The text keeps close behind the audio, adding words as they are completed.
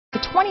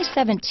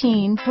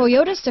2017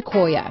 Toyota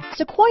Sequoia.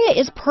 Sequoia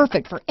is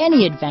perfect for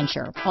any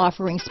adventure,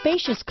 offering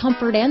spacious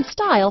comfort and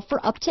style for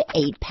up to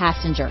 8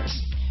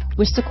 passengers.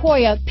 With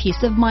Sequoia,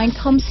 peace of mind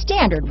comes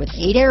standard with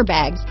 8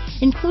 airbags,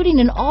 including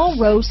an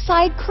all-row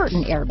side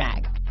curtain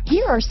airbag.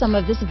 Here are some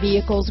of this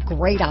vehicle's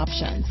great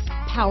options: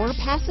 power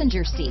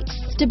passenger seat,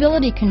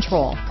 stability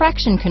control,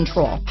 traction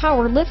control,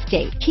 power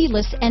liftgate,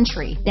 keyless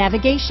entry,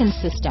 navigation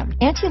system,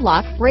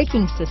 anti-lock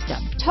braking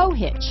system, tow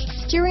hitch,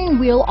 steering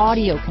wheel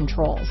audio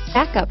controls,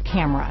 backup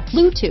camera,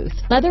 Bluetooth,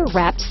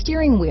 leather-wrapped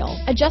steering wheel,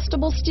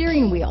 adjustable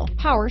steering wheel,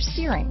 power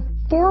steering,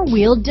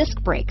 4-wheel disc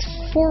brakes,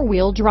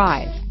 4-wheel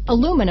drive,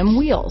 aluminum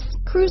wheels,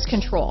 cruise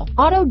control,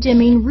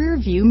 auto-dimming rear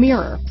view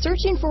mirror.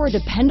 Searching for a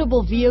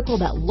dependable vehicle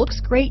that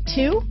looks great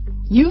too?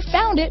 You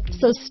found it,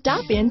 so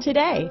stop in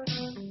today.